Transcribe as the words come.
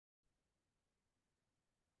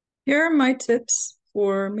Here are my tips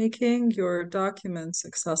for making your documents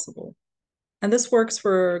accessible. And this works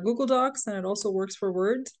for Google Docs and it also works for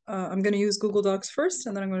Word. I'm going to use Google Docs first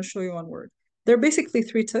and then I'm going to show you on Word. There are basically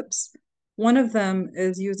three tips. One of them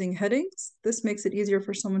is using headings. This makes it easier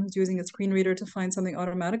for someone who's using a screen reader to find something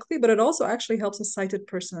automatically, but it also actually helps a sighted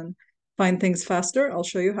person find things faster. I'll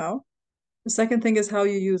show you how. The second thing is how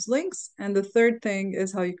you use links. And the third thing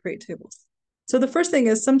is how you create tables. So the first thing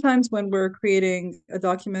is sometimes when we're creating a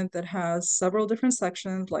document that has several different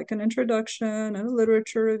sections, like an introduction and a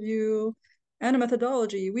literature review and a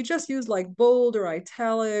methodology, we just use like bold or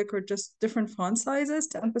italic or just different font sizes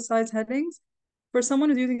to emphasize headings. For someone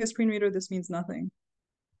who's using a screen reader, this means nothing.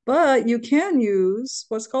 But you can use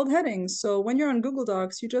what's called headings. So when you're on Google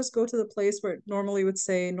Docs, you just go to the place where it normally would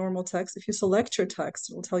say normal text. If you select your text,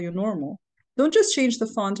 it will tell you normal. Don't just change the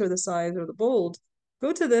font or the size or the bold.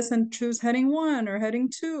 Go to this and choose heading 1 or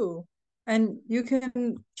heading 2. And you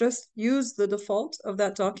can just use the default of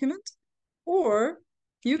that document. Or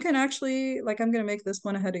you can actually, like I'm going to make this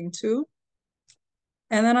one a heading 2.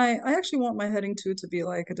 And then I actually want my heading 2 to be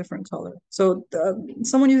like a different color. So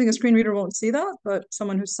someone using a screen reader won't see that, but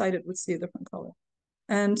someone who's sighted would see a different color.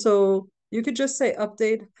 And so you could just say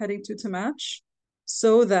update heading 2 to match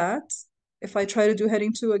so that if I try to do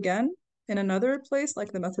heading 2 again in another place,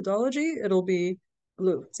 like the methodology, it'll be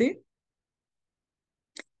blue. See?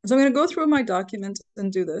 So I'm going to go through my document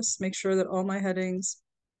and do this, make sure that all my headings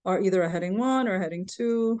are either a heading 1 or a heading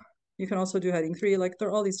 2. You can also do heading 3, like there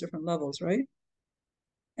are all these different levels, right?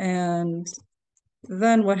 And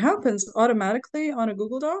then what happens automatically on a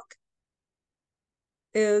Google Doc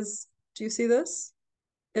is, do you see this?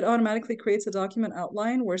 It automatically creates a document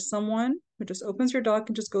outline where someone who just opens your doc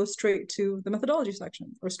and just goes straight to the methodology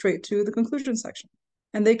section or straight to the conclusion section.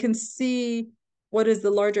 And they can see what is the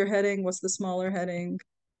larger heading, what's the smaller heading.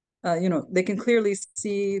 They can clearly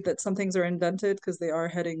see that some things are indented because they are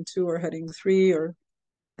heading 2 or heading 3 or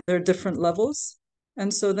they're different levels.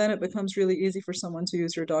 And so then it becomes really easy for someone to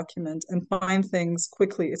use your document and find things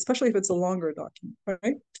quickly, especially if it's a longer document,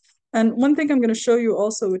 right? And one thing I'm going to show you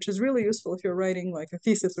also, which is really useful if you're writing like a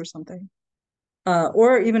thesis or something,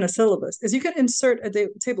 or even a syllabus, is you can insert a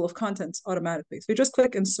table of contents automatically. So you just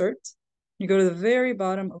click insert, you go to the very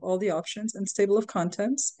bottom of all the options and it's table of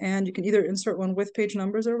contents, and you can either insert one with page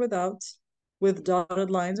numbers or without, with dotted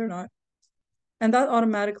lines or not. And that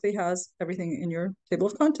automatically has everything in your table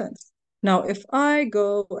of contents. Now, if I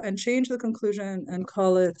go and change the conclusion and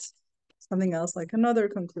call it something else like another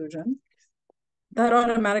conclusion, that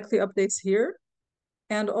automatically updates here.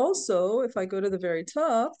 And also, if I go to the very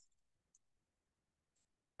top,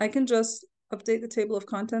 I can just update the table of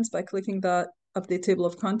contents by clicking that update table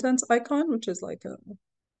of contents icon, which is like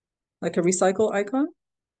a recycle icon.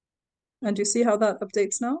 And do you see how that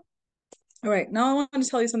updates now? All right, now I want to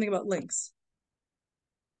tell you something about links.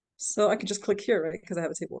 So I can just click here, right? Because I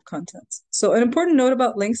have a table of contents. So an important note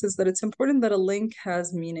about links is that it's important that a link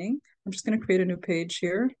has meaning. I'm just going to create a new page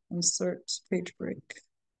here. Insert page break.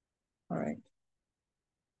 All right.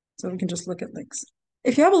 So we can just look at links.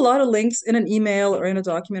 If you have a lot of links in an email or in a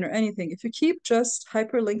document or anything, if you keep just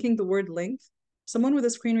hyperlinking the word link, someone with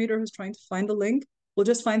a screen reader who's trying to find a link will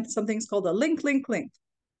just find something called a link, link, link.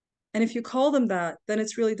 And if you call them that, then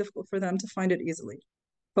it's really difficult for them to find it easily.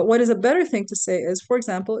 But what is a better thing to say is, for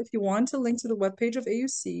example, if you want to link to the webpage of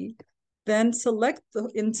AUC, then select the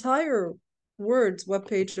entire words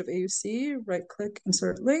webpage of AUC, right click,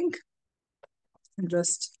 insert link, and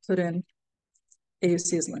just put in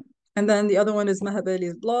AUC's link. And then the other one is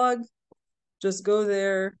Mahabali's blog. Just go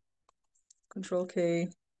there, Control K,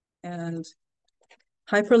 and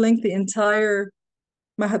hyperlink the entire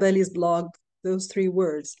Mahabali's blog, those 3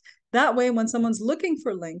 words. That way, when someone's looking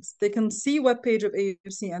for links, they can see webpage of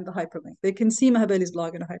AUC and the hyperlink. They can see Mahabali's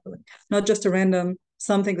blog and a hyperlink, not just a random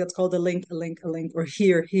something that's called a link, a link, a link, or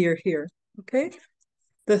here, here, here. Okay.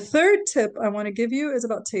 The third tip I want to give you is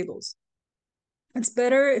about tables. It's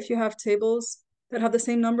better if you have tables that have the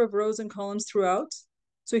same number of rows and columns throughout.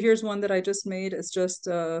 So here's one that I just made. It's just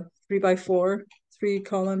 3 by 4, 3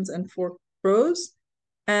 columns and 4 rows.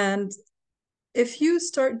 And if you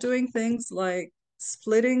start doing things like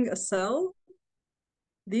splitting a cell,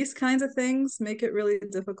 these kinds of things make it really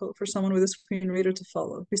difficult for someone with a screen reader to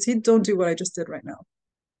follow. You see, don't do what I just did right now.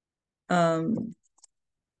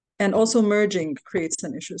 And also merging creates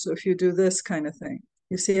an issue. So if you do this kind of thing,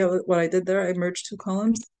 you see what I did there? I merged 2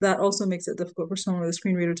 columns. That also makes it difficult for someone with a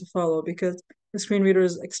screen reader to follow because the screen reader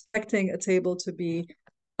is expecting a table to be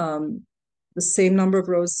the same number of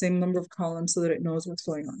rows, same number of columns so that it knows what's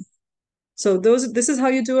going on. So this is how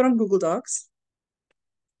you do it on Google Docs.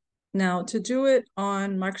 Now to do it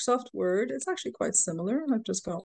on Microsoft Word, it's actually quite similar. I've just got